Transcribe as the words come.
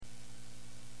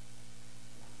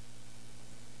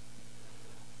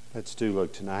Let's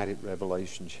look tonight at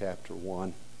Revelation chapter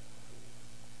 1.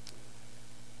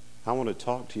 I want to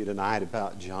talk to you tonight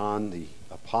about John the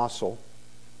Apostle,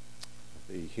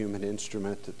 the human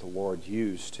instrument that the Lord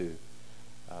used to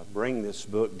bring this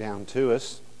book down to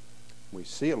us. We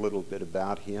see a little bit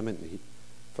about him in the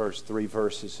first 3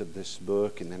 verses of this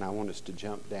book, and then I want us to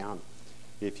jump down,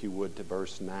 if you would, to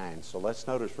verse 9. So let's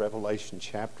notice Revelation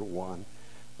chapter 1,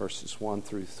 verses 1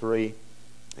 through 3,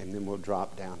 and then we'll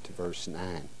drop down to verse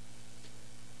 9.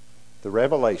 The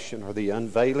revelation, or the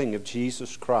unveiling of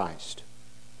Jesus Christ,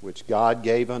 which God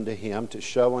gave unto him to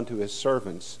show unto his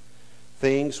servants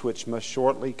things which must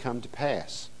shortly come to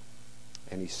pass.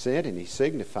 And he sent and he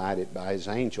signified it by his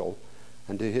angel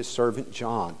unto his servant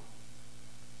John,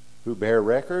 who bare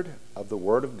record of the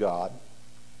word of God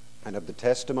and of the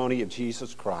testimony of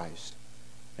Jesus Christ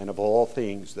and of all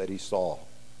things that he saw.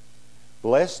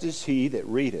 Blessed is he that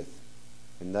readeth,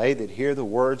 and they that hear the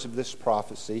words of this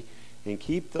prophecy, and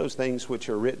keep those things which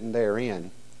are written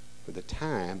therein, for the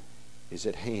time is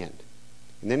at hand.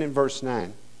 And then in verse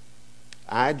 9,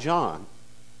 I, John,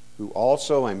 who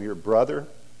also am your brother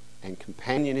and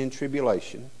companion in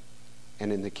tribulation,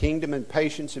 and in the kingdom and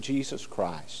patience of Jesus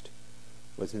Christ,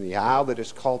 was in the isle that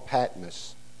is called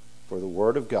Patmos, for the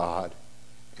word of God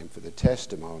and for the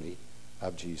testimony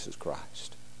of Jesus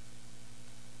Christ.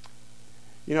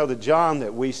 You know, the John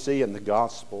that we see in the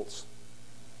Gospels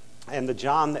and the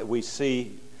John that we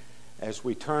see as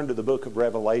we turn to the book of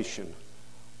Revelation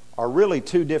are really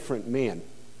 2 different men.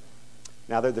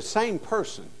 Now, they're the same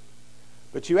person,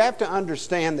 but you have to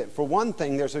understand that, for one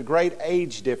thing, there's a great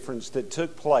age difference that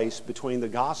took place between the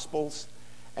Gospels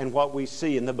and what we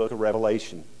see in the book of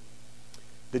Revelation.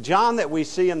 The John that we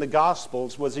see in the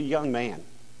Gospels was a young man.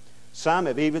 Some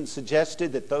have even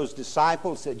suggested that those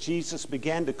disciples that Jesus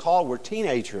began to call were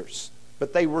teenagers,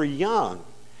 but they were young,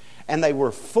 and they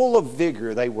were full of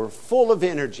vigor, they were full of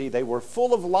energy, they were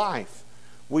full of life.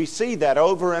 We see that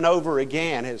over and over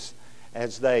again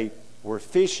as they were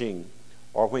fishing,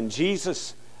 or when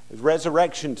Jesus'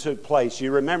 resurrection took place.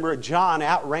 You remember John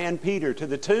outran Peter to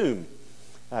the tomb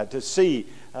to see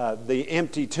the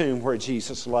empty tomb where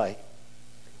Jesus lay.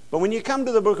 But when you come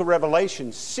to the book of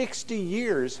Revelation, 60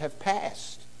 years have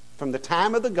passed from the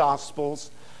time of the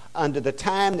Gospels unto the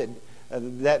time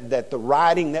that the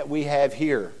writing that we have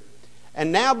here.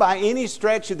 And now, by any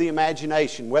stretch of the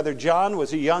imagination, whether John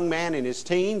was a young man in his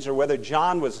teens or whether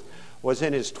John was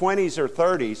in his 20s or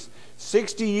 30s,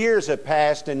 60 years have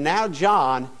passed, and now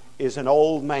John is an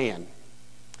old man.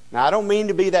 Now, I don't mean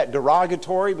to be that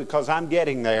derogatory, because I'm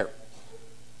getting there.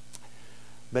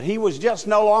 But he was just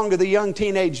no longer the young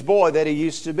teenage boy that he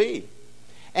used to be.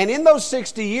 And in those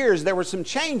 60 years, there were some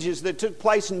changes that took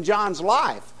place in John's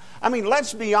life. I mean,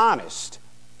 let's be honest.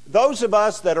 Those of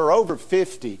us that are over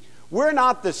 50, we're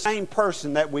not the same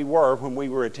person that we were when we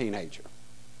were a teenager.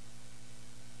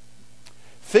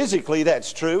 Physically,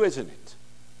 that's true, isn't it?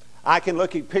 I can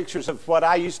look at pictures of what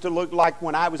I used to look like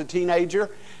when I was a teenager,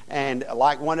 and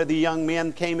like one of the young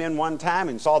men came in one time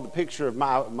and saw the picture of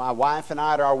my wife and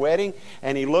I at our wedding,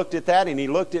 and he looked at that and he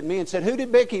looked at me and said, "Who did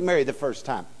Becky marry the first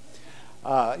time?"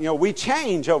 We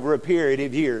change over a period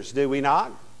of years, do we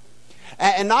not?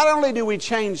 And not only do we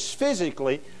change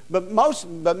physically,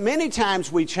 but many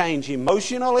times we change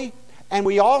emotionally, and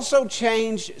we also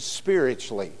change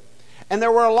spiritually. And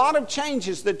there were a lot of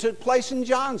changes that took place in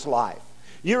John's life.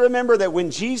 You remember that when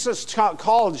Jesus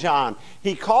called John,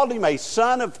 he called him a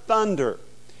son of thunder.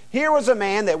 Here was a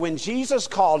man that when Jesus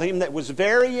called him that was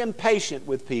very impatient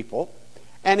with people,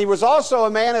 and he was also a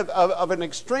man of an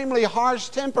extremely harsh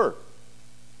temper.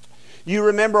 You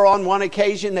remember on one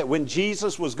occasion that when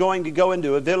Jesus was going to go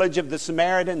into a village of the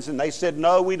Samaritans and they said,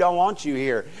 "No, we don't want you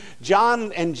here,"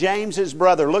 John and James, his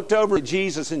brother, looked over at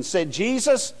Jesus and said,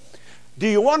 "Jesus, do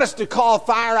you want us to call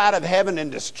fire out of heaven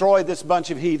and destroy this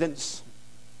bunch of heathens?"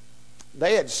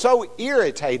 They had so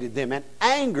irritated them and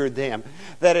angered them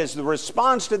that as the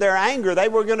response to their anger, they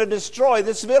were going to destroy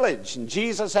this village. And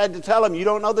Jesus had to tell them, "You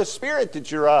don't know the spirit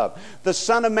that you're of. The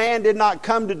Son of Man did not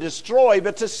come to destroy,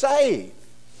 but to save."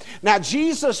 Now,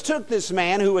 Jesus took this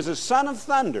man who was a son of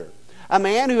thunder, a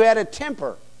man who had a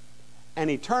temper, and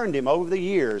he turned him over the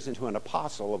years into an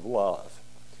apostle of love.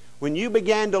 When you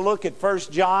began to look at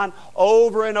 1 John,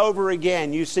 over and over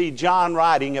again, you see John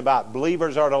writing about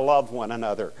believers are to love one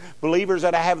another. Believers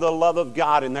are to have the love of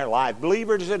God in their life.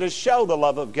 Believers are to show the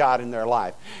love of God in their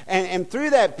life. And through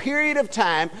that period of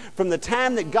time, from the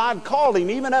time that God called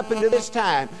him, even up into this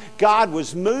time, God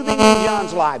was moving in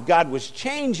John's life. God was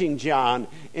changing John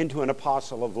into an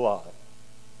apostle of love.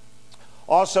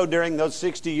 Also, during those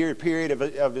 60-year period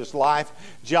of his life,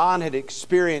 John had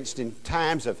experienced in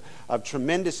times of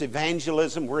tremendous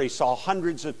evangelism where he saw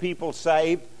hundreds of people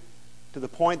saved to the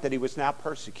point that he was now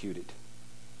persecuted.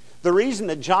 The reason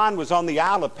that John was on the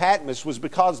Isle of Patmos was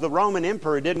because the Roman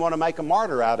emperor didn't want to make a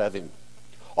martyr out of him.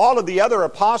 All of the other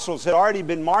apostles had already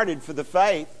been martyred for the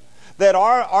faith. They had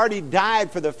already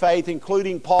died for the faith,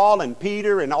 including Paul and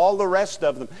Peter and all the rest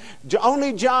of them.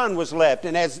 Only John was left.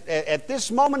 And at this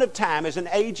moment of time, as an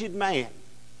aged man,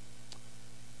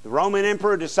 the Roman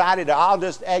emperor decided, I'll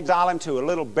just exile him to a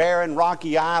little barren,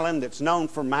 rocky island that's known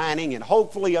for mining, and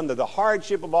hopefully under the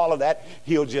hardship of all of that,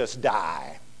 he'll just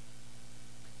die.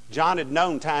 John had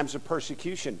known times of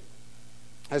persecution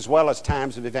as well as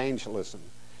times of evangelism.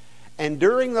 And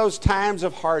during those times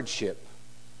of hardship,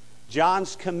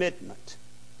 John's commitment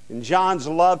and John's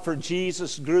love for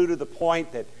Jesus grew to the point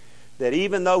that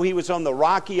even though he was on the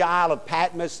rocky Isle of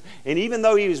Patmos, and even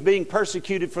though he was being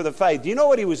persecuted for the faith, do you know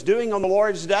what he was doing on the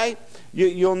Lord's day?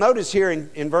 You'll notice here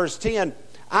in verse 10,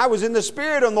 I was in the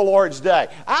Spirit on the Lord's day.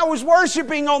 I was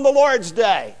worshiping on the Lord's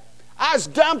day. I was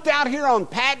dumped out here on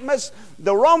Patmos.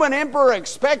 The Roman emperor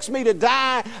expects me to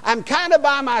die. I'm kind of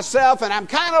by myself and I'm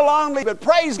kind of lonely, but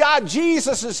praise God,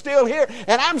 Jesus is still here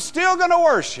and I'm still going to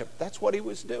worship. That's what he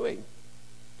was doing.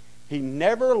 He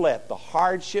never let the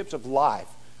hardships of life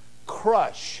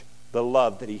crush the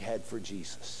love that he had for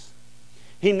Jesus.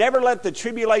 He never let the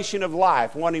tribulation of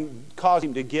life cause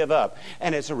him to give up.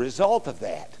 And as a result of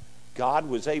that, God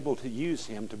was able to use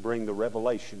him to bring the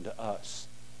revelation to us.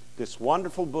 This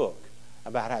wonderful book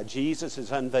about how Jesus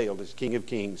is unveiled as King of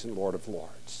Kings and Lord of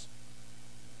Lords.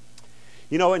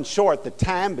 You know, in short, the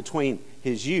time between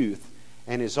his youth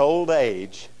and his old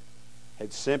age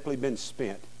had simply been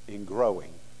spent in growing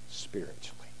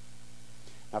spiritually.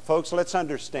 Now, folks, let's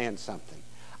understand something.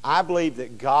 I believe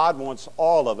that God wants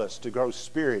all of us to grow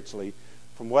spiritually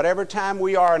from whatever time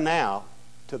we are now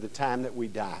to the time that we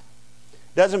die.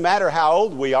 Doesn't matter how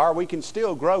old we are, we can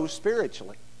still grow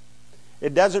spiritually.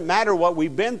 It doesn't matter what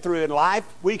we've been through in life,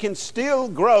 we can still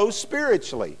grow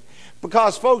spiritually.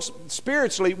 Because, folks,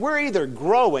 spiritually, we're either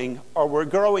growing or we're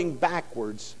growing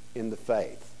backwards in the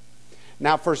faith.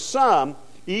 Now, for some,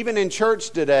 even in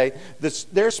church today,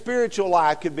 their spiritual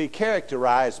life could be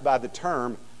characterized by the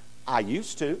term, I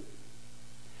used to.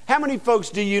 How many folks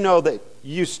do you know that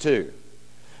used to?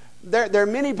 There are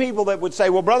many people that would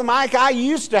say, well, Brother Mike, I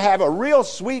used to have a real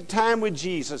sweet time with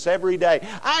Jesus every day.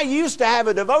 I used to have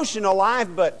a devotional life,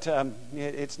 but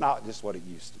it's not just what it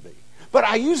used to be. But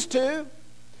I used to.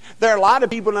 There are a lot of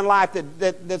people in life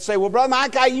that say, well, Brother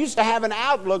Mike, I used to have an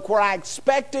outlook where I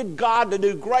expected God to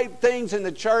do great things in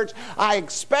the church. I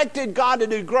expected God to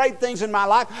do great things in my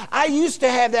life. I used to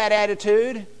have that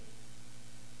attitude,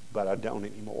 but I don't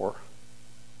anymore.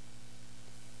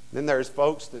 Then there's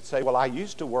folks that say, well, I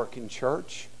used to work in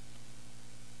church.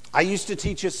 I used to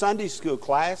teach a Sunday school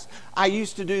class. I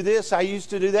used to do this. I used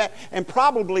to do that. And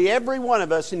probably every one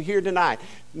of us in here tonight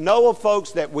know of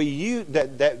folks that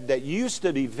used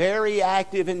to be very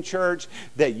active in church,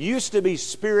 that used to be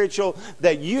spiritual,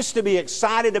 that used to be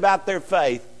excited about their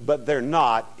faith, but they're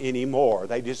not anymore.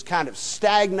 They just kind of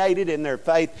stagnated in their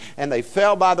faith and they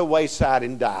fell by the wayside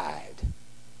and died.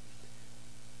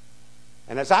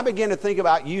 And as I begin to think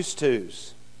about used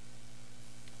tos,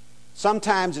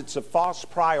 sometimes it's a false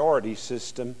priority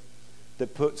system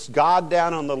that puts God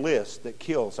down on the list that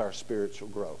kills our spiritual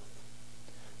growth.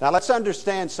 Now let's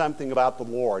understand something about the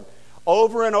Lord.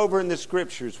 Over and over in the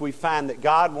Scriptures, we find that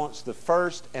God wants the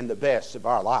first and the best of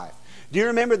our life. Do you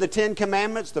remember the 10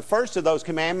 Commandments? The first of those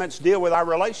commandments deal with our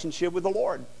relationship with the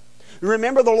Lord.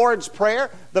 Remember the Lord's Prayer?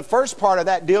 The first part of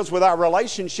that deals with our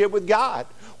relationship with God.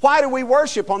 Why do we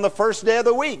worship on the first day of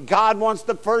the week? God wants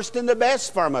the first and the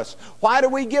best from us. Why do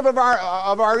we give of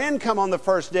our income on the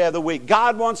first day of the week?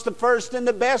 God wants the first and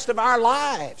the best of our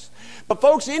lives. But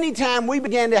folks, anytime we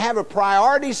begin to have a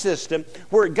priority system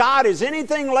where God is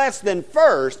anything less than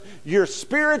first, your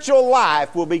spiritual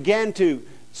life will begin to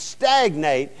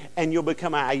stagnate and you'll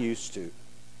become I used to.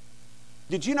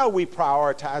 Did you know we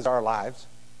prioritize our lives?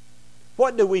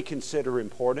 What do we consider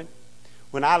important?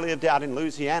 When I lived out in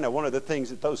Louisiana, one of the things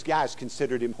that those guys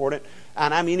considered important,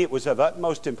 and I mean it was of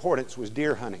utmost importance, was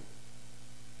deer hunting.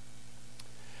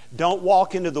 Don't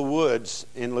walk into the woods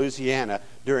in Louisiana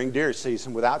during deer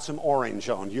season without some orange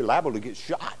on. You're liable to get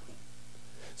shot.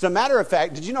 As a matter of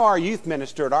fact, did you know our youth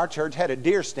minister at our church had a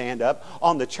deer stand up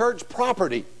on the church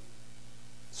property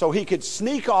so he could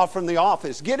sneak off from the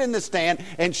office, get in the stand,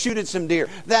 and shoot at some deer?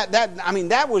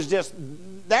 That was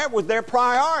their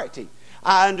priority.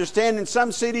 I understand in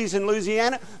some cities in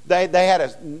Louisiana, they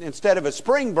had instead of a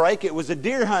spring break, it was a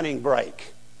deer hunting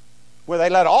break. where they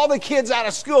let all the kids out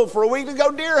of school for a week to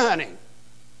go deer hunting.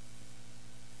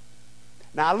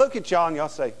 Now, I look at y'all and y'all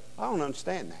say, I don't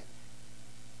understand that.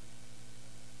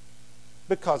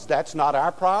 Because that's not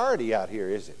our priority out here,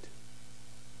 is it?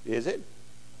 Is it?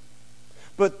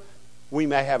 But we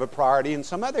may have a priority in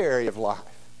some other area of life.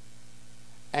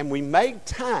 And we make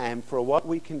time for what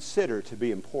we consider to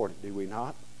be important, do we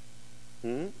not?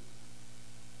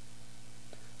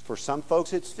 For some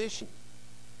folks, it's fishing.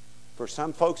 For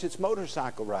some folks, it's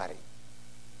motorcycle riding.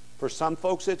 For some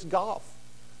folks, it's golf.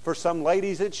 For some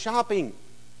ladies, it's shopping.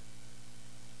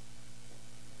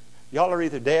 Y'all are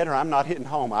either dead or I'm not hitting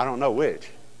home. I don't know which.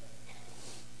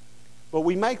 But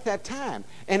we make that time.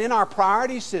 And in our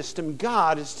priority system,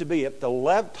 God is to be at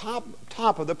the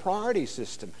top of the priority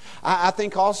system. I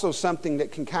think also something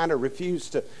that can kind of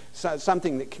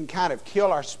something that can kind of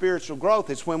kill our spiritual growth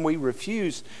is when we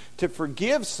refuse to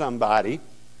forgive somebody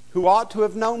who ought to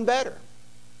have known better.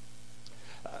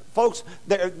 Folks,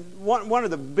 one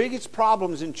of the biggest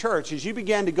problems in church is you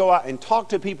begin to go out and talk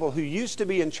to people who used to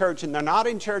be in church and they're not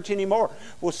in church anymore.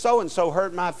 Well, so-and-so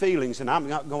hurt my feelings and I'm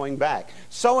not going back.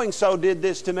 So-and-so did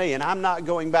this to me and I'm not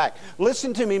going back.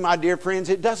 Listen to me, my dear friends.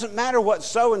 It doesn't matter what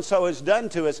so-and-so has done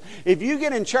to us. If you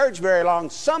get in church very long,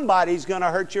 somebody's going to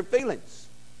hurt your feelings.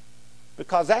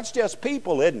 Because that's just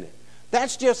people, isn't it?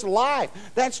 That's just life.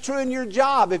 That's true in your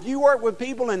job. If you work with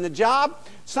people in the job,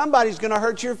 somebody's going to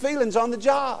hurt your feelings on the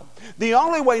job. The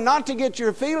only way not to get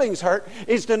your feelings hurt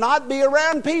is to not be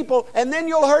around people, and then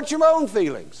you'll hurt your own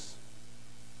feelings.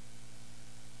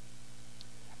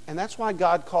 And that's why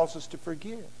God calls us to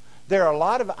forgive. There are a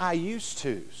lot of I used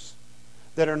to's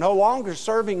that are no longer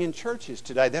serving in churches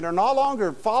today, that are no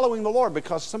longer following the Lord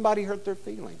because somebody hurt their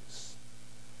feelings.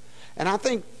 And I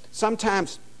think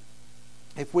sometimes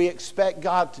if we expect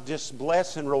God to just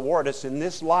bless and reward us in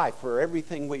this life for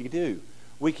everything we do,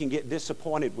 we can get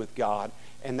disappointed with God,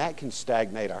 and that can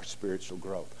stagnate our spiritual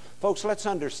growth. Folks, let's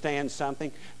understand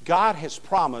something. God has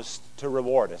promised to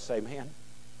reward us, amen,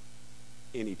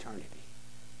 in eternity.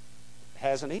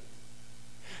 Hasn't He?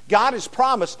 God has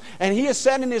promised, and He has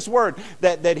said in His Word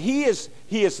that He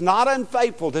is not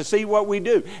unfaithful to see what we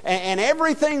do. And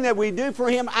everything that we do for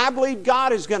Him, I believe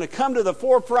God is going to come to the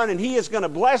forefront, and He is going to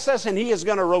bless us, and He is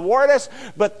going to reward us.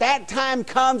 But that time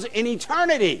comes in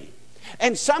eternity.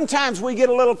 And sometimes we get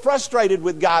a little frustrated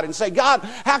with God and say, God,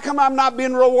 how come I'm not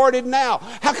being rewarded now?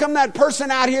 How come that person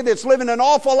out here that's living an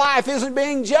awful life isn't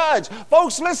being judged?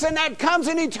 Folks, listen, that comes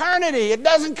in eternity. It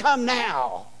doesn't come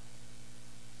now.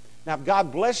 Now, if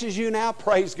God blesses you now,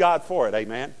 praise God for it.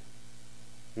 Amen?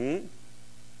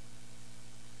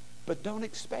 But don't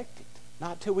expect it.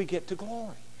 Not till we get to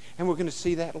glory. And we're going to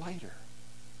see that later.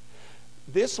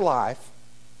 This life,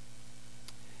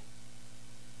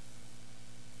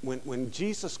 when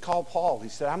Jesus called Paul, He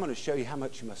said, I'm going to show you how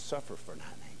much you must suffer for my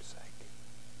name's sake.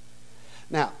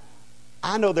 Now,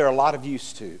 I know there are a lot of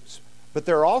used to's, but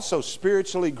there are also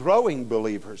spiritually growing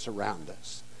believers around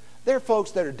us. There are folks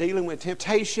that are dealing with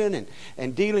temptation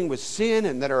and dealing with sin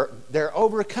and they're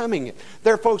overcoming it.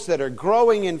 There are folks that are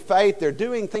growing in faith. They're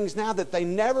doing things now that they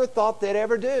never thought they'd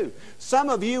ever do. Some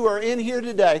of you are in here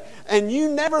today and you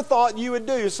never thought you would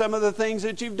do some of the things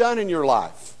that you've done in your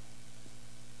life.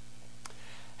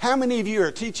 How many of you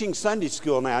are teaching Sunday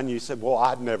school now and you said, well,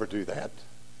 I'd never do that.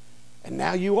 And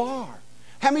now you are.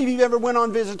 How many of you ever went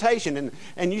on visitation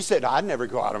and you said, I'd never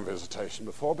go out on visitation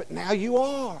before, but now you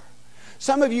are.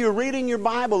 Some of you are reading your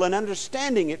Bible and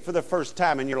understanding it for the first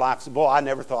time in your life. Boy, I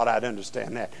never thought I'd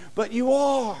understand that. But you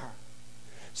are.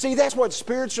 See, that's what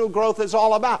spiritual growth is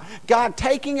all about. God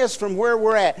taking us from where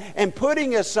we're at and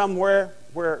putting us somewhere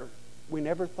where we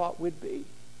never thought we'd be.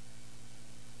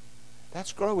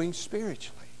 That's growing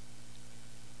spiritually.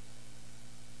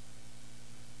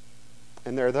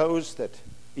 And there are those that,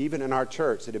 even in our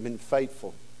church, that have been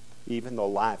faithful, even though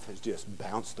life has just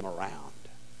bounced them around.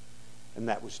 And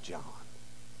that was John.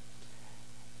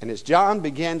 And as John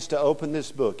begins to open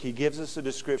this book, he gives us a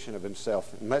description of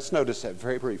himself. And let's notice that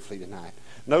very briefly tonight.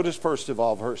 Notice first of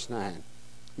all verse 9.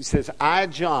 He says, I,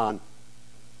 John,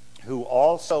 who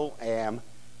also am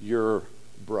your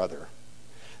brother.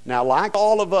 Now, like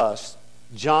all of us,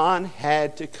 John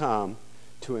had to come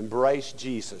to embrace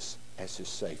Jesus as his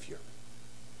Savior.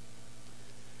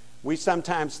 We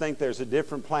sometimes think there's a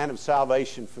different plan of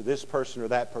salvation for this person or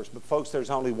that person. But folks,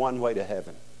 there's only one way to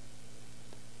heaven.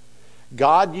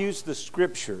 God used the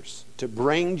Scriptures to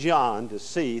bring John to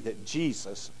see that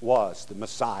Jesus was the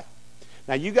Messiah.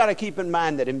 Now, you got to keep in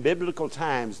mind that in biblical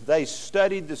times, they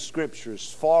studied the Scriptures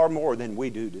far more than we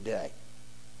do today.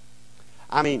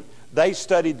 I mean, they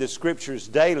studied the Scriptures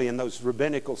daily in those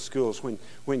rabbinical schools.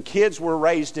 When kids were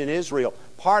raised in Israel,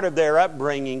 part of their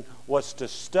upbringing was to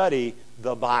study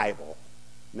the Bible.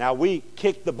 Now, we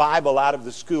kicked the Bible out of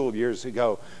the school years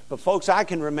ago. But folks, I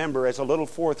can remember as a little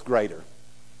fourth grader,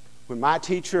 when my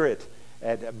teacher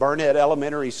at Burnett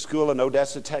Elementary School in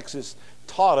Odessa, Texas,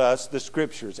 taught us the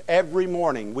Scriptures. Every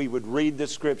morning we would read the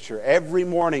Scripture. Every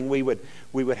morning we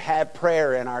would have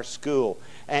prayer in our school.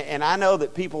 And I know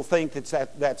that people think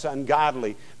that's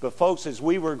ungodly. But folks, as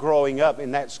we were growing up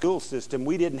in that school system,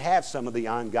 we didn't have some of the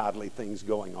ungodly things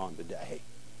going on today.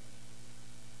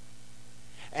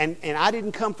 And I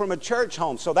didn't come from a church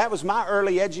home, so that was my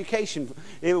early education.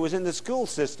 It was in the school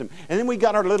system. And then we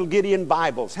got our little Gideon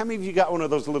Bibles. How many of you got one of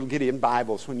those little Gideon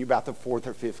Bibles when you're about the 4th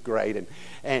or 5th grade?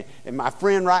 And my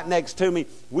friend right next to me,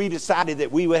 we decided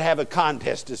that we would have a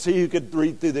contest to see who could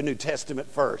read through the New Testament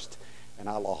first. And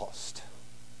I lost.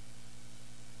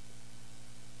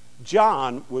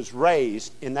 John was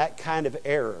raised in that kind of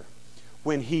era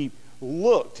when he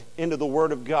looked into the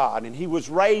Word of God, and he was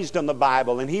raised on the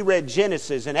Bible, and he read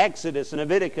Genesis and Exodus and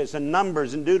Leviticus and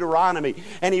Numbers and Deuteronomy,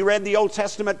 and he read the Old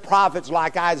Testament prophets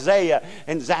like Isaiah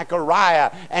and Zechariah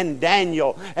and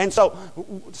Daniel. And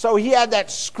so he had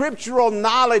that scriptural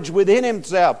knowledge within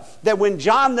himself that when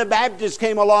John the Baptist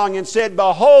came along and said,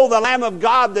 "Behold the Lamb of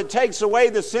God that takes away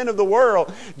the sin of the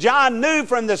world," John knew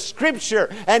from the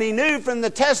Scripture, and he knew from the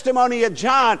testimony of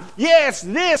John, yes,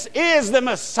 this is the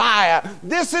Messiah.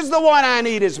 This is the one I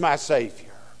need as my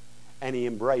Savior. And he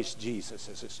embraced Jesus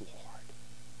as his Lord.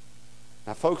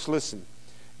 Now, folks, listen.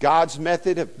 God's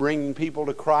method of bringing people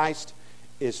to Christ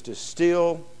is to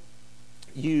still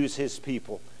use his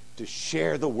people to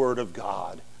share the Word of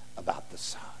God about the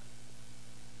Son.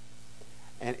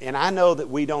 And I know that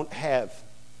we don't have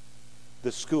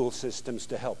the school systems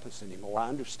to help us anymore. I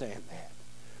understand that.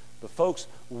 But folks,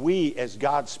 we as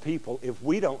God's people, if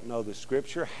we don't know the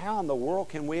Scripture, how in the world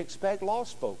can we expect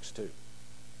lost folks to?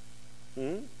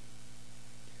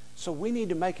 So we need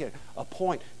to make it a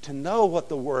point to know what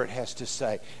the Word has to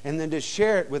say and then to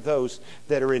share it with those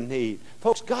that are in need.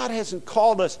 Folks, God hasn't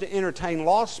called us to entertain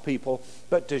lost people,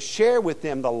 but to share with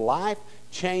them the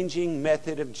life-changing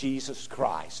method of Jesus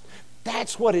Christ.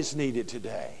 That's what is needed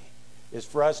today, is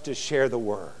for us to share the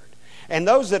Word. And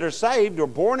those that are saved are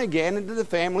born again into the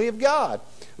family of God.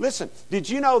 Listen, did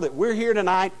you know that we're here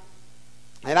tonight?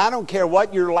 And I don't care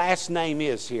what your last name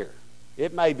is here.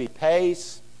 It may be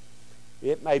Pace.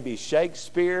 It may be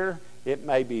Shakespeare. It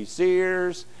may be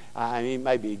Sears. It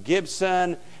may be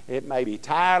Gibson. It may be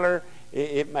Tyler.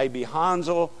 It may be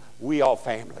Hansel. We all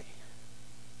family.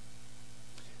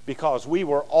 Because we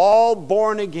were all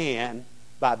born again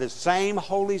by the same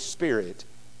Holy Spirit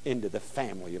into the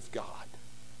family of God.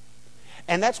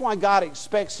 And that's why God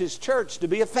expects his church to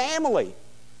be a family.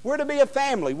 We're to be a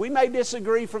family. We may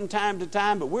disagree from time to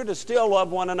time, but we're to still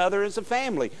love one another as a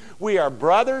family. We are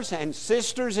brothers and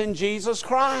sisters in Jesus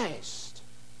Christ.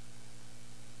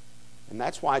 And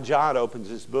that's why John opens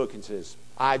this book and says,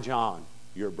 "I, John,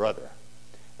 your brother."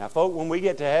 Now, folks, when we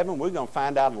get to heaven, we're going to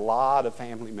find out a lot of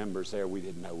family members there we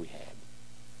didn't know we had.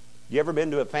 You ever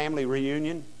been to a family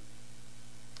reunion?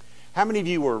 How many of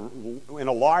you were in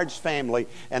a large family,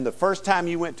 and the first time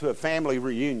you went to a family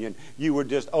reunion, you were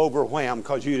just overwhelmed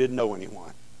because you didn't know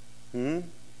anyone?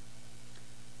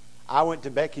 I went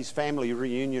to Becky's family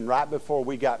reunion right before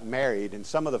we got married, and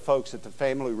some of the folks at the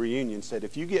family reunion said,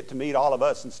 "If you get to meet all of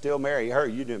us and still marry her,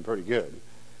 you're doing pretty good."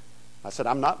 I said,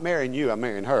 "I'm not marrying you, I'm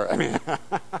marrying her."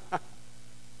 But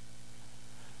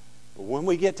when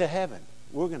we get to heaven,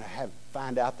 we're going to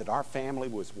find out that our family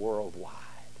was worldwide.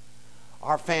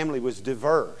 Our family was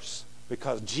diverse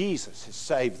because Jesus has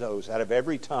saved those out of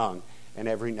every tongue and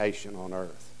every nation on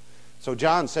earth. So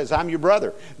John says, "I'm your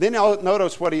brother." Then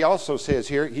notice what he also says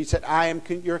here. He said, "I am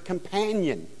your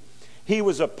companion." He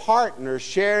was a partner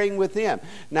sharing with them.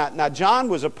 Now John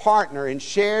was a partner and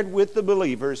shared with the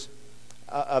believers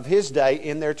of his day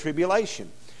in their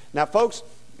tribulation. Now, folks,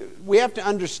 we have to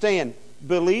understand,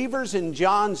 believers in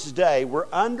John's day were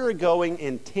undergoing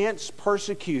intense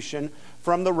persecution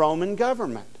from the Roman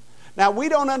government. Now, we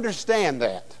don't understand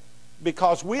that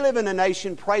because we live in a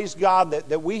nation, praise God,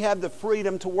 that we have the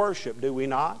freedom to worship, do we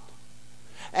not?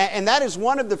 And that is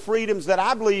one of the freedoms that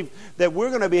I believe that we're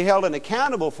going to be held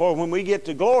accountable for when we get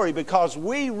to glory, because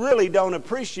we really don't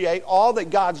appreciate all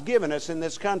that God's given us in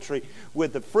this country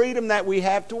with the freedom that we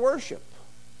have to worship.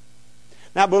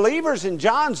 Now, believers in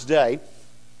John's day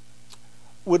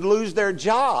would lose their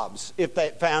jobs if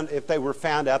they were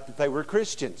found out that they were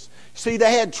Christians. See,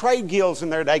 they had trade guilds in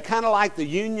their day, kind of like the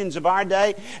unions of our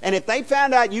day. And if they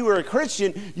found out you were a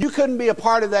Christian, you couldn't be a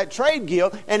part of that trade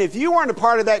guild. And if you weren't a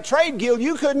part of that trade guild,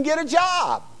 you couldn't get a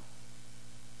job.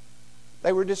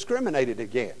 They were discriminated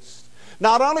against.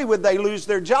 Not only would they lose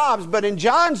their jobs, but in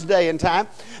John's day and time,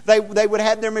 they would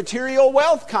have their material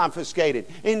wealth confiscated.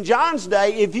 In John's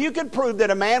day, if you could prove that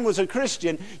a man was a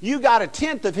Christian, you got a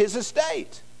tenth of his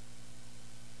estate.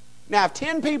 Now, if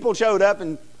 10 people showed up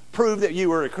and proved that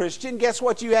you were a Christian, guess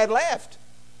what you had left?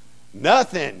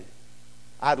 Nothing.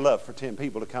 I'd love for 10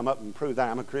 people to come up and prove that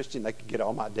I'm a Christian. They could get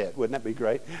all my debt. Wouldn't that be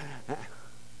great?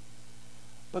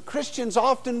 But Christians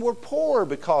often were poor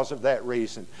because of that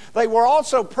reason. They were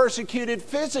also persecuted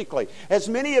physically, as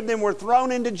many of them were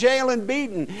thrown into jail and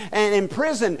beaten and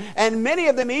imprisoned, and many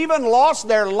of them even lost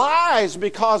their lives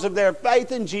because of their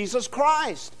faith in Jesus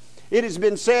Christ. It has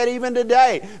been said even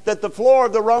today that the floor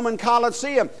of the Roman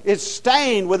Colosseum is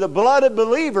stained with the blood of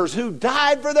believers who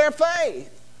died for their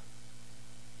faith.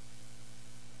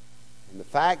 And the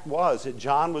fact was that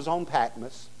John was on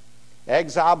Patmos,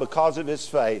 exiled because of his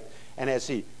faith. And as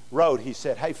he wrote, he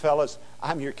said, "Hey, fellas,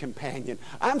 I'm your companion.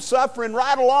 I'm suffering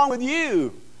right along with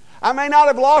you. I may not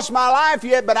have lost my life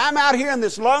yet, but I'm out here in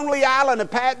this lonely island of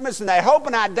Patmos, and they're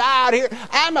hoping I die out here.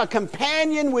 I'm a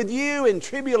companion with you in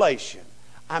tribulation.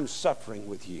 I'm suffering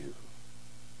with you."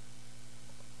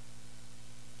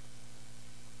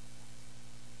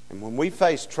 And when we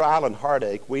face trial and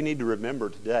heartache, we need to remember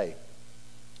today,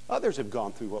 others have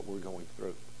gone through what we're going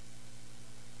through.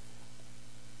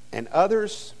 And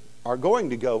others are going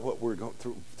to go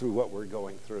through what we're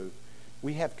going through.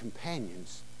 We have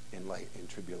companions in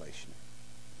tribulation.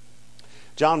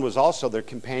 John was also their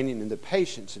companion in the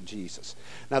patience of Jesus.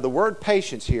 Now, the word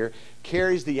patience here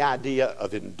carries the idea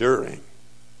of enduring.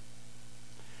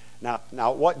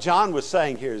 Now, what John was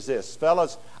saying here is this: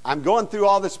 fellas, I'm going through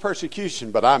all this persecution,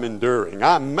 but I'm enduring.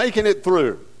 I'm making it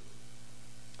through.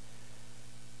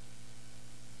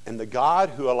 And the God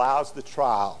who allows the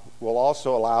trial will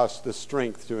also allow us the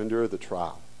strength to endure the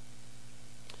trial.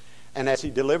 And as He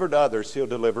delivered others, He'll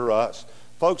deliver us.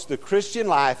 Folks, the Christian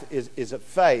life is a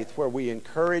faith where we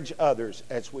encourage others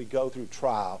as we go through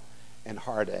trial and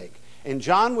heartache. And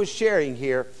John was sharing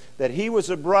here that he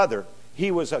was a brother, he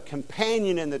was a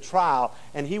companion in the trial,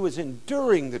 and he was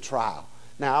enduring the trial.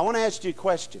 Now, I want to ask you a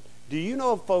question. Do you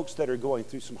know of folks that are going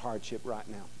through some hardship right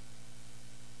now?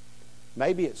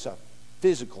 Maybe it's a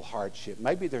physical hardship.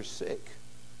 Maybe they're sick.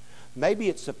 Maybe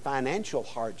it's a financial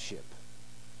hardship.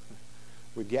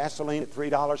 With gasoline at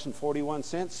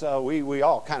 $3.41, we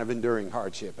all kind of enduring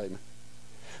hardship. Amen.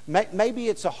 Maybe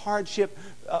it's a hardship,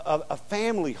 a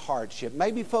family hardship.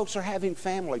 Maybe folks are having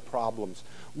family problems.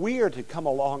 We are to come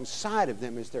alongside of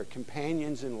them as their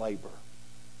companions in labor,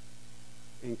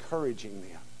 encouraging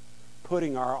them,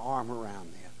 putting our arm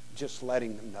around them, just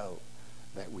letting them know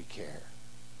that we care.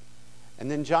 And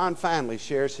then John finally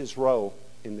shares his role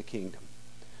in the kingdom.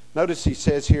 Notice he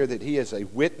says here that he is a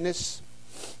witness.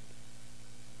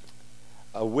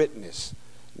 A witness.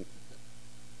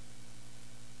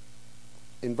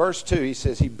 In verse 2, he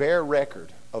says he bare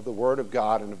record of the Word of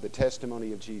God and of the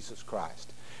testimony of Jesus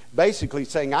Christ. Basically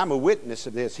saying, I'm a witness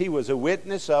of this. He was a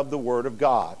witness of the Word of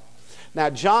God. Now,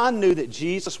 John knew that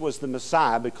Jesus was the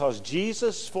Messiah because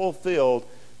Jesus fulfilled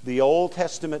the Old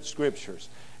Testament Scriptures.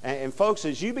 And folks,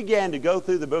 as you began to go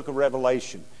through the book of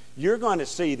Revelation, you're going to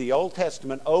see the Old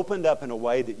Testament opened up in a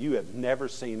way that you have never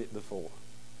seen it before.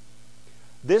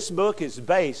 This book is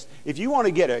based, if you want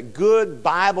to get a good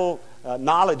Bible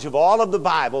knowledge of all of the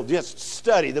Bible, just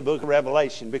study the book of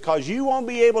Revelation, because you won't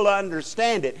be able to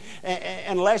understand it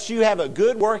unless you have a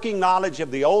good working knowledge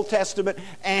of the Old Testament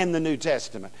and the New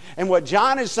Testament. And what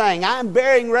John is saying, I'm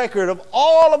bearing record of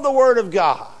all of the Word of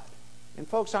God. And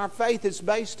folks, our faith is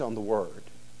based on the Word.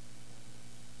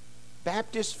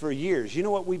 Baptists for years, you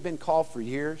know what we've been called for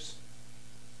years?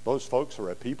 Those folks are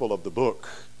a people of the book.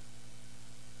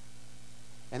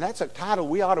 And that's a title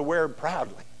we ought to wear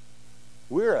proudly.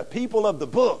 We're a people of the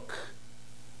book.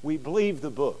 We believe the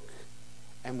book.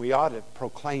 And we ought to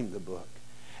proclaim the book.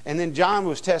 And then John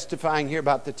was testifying here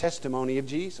about the testimony of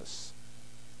Jesus.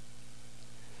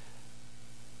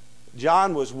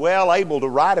 John was well able to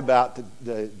write about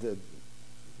the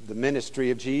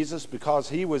ministry of Jesus because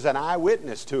he was an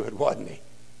eyewitness to it, wasn't he?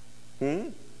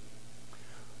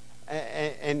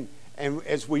 And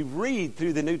as we read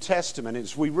through the New Testament,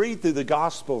 as we read through the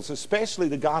Gospels, especially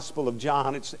the Gospel of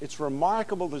John, it's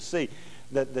remarkable to see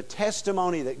the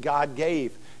testimony that God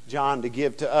gave John to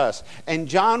give to us. And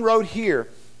John wrote here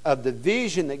of the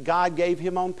vision that God gave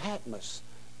him on Patmos,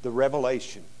 the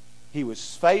revelation. He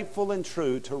was faithful and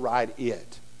true to write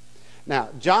it. Now,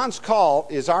 John's call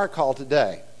is our call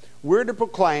today. We're to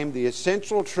proclaim the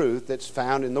essential truth that's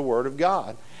found in the Word of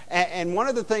God. And one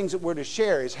of the things that we're to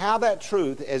share is how that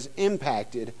truth has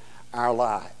impacted our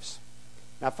lives.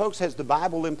 Now, folks, has the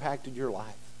Bible impacted your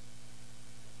life?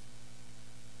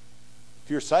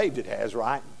 If you're saved, it has,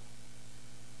 right?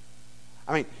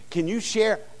 I mean, can you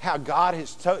share how God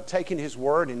has taken His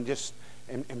Word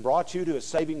and brought you to a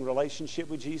saving relationship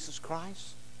with Jesus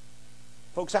Christ?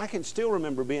 Folks, I can still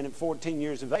remember being at 14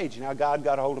 years of age and how God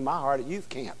got a hold of my heart at youth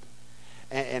camp.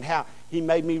 And how He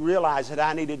made me realize that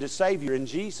I needed a Savior in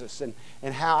Jesus.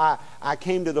 And how I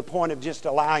came to the point of just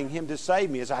allowing Him to save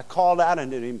me as I called out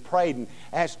unto Him, prayed, and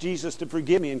asked Jesus to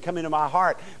forgive me and come into my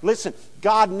heart. Listen,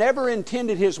 God never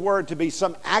intended His Word to be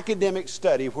some academic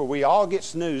study where we all get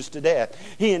snoozed to death.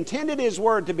 He intended His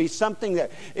Word to be something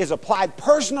that is applied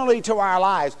personally to our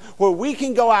lives, where we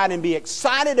can go out and be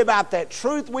excited about that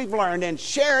truth we've learned and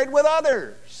share it with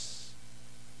others.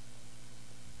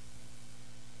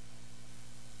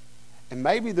 And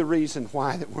maybe the reason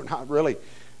why that we're not really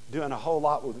doing a whole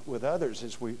lot with others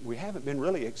is we haven't been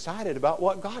really excited about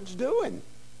what God's doing.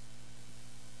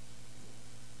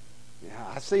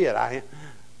 Yeah, I see it.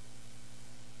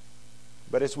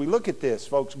 But as we look at this,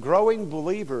 folks, growing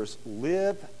believers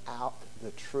live out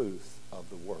the truth of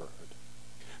the Word.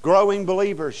 Growing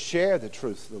believers share the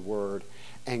truth of the Word.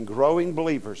 And growing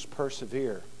believers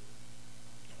persevere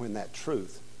when that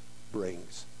truth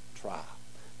brings trial.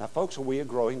 Now, folks, are we a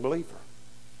growing believer?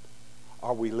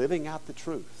 Are we living out the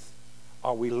truth?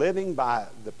 Are we living by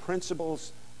the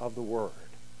principles of the Word?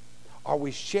 Are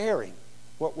we sharing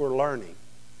what we're learning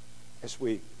as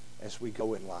we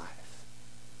go in life?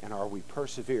 And are we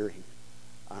persevering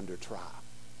under trial?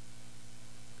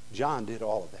 John did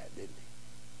all of that, didn't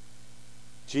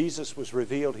he? Jesus was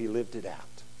revealed, he lived it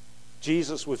out.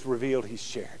 Jesus was revealed, he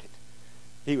shared it.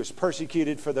 He was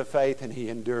persecuted for the faith, and he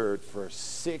endured for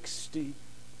 60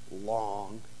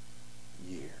 long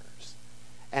years.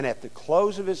 And at the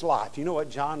close of his life, you know what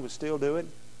John was still doing?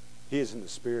 He is in the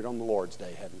Spirit on the Lord's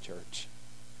Day having church.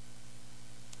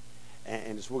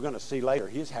 And as we're going to see later,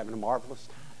 he is having a marvelous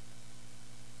time.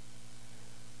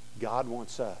 God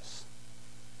wants us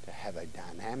to have a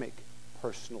dynamic,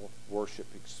 personal worship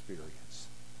experience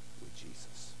with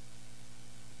Jesus.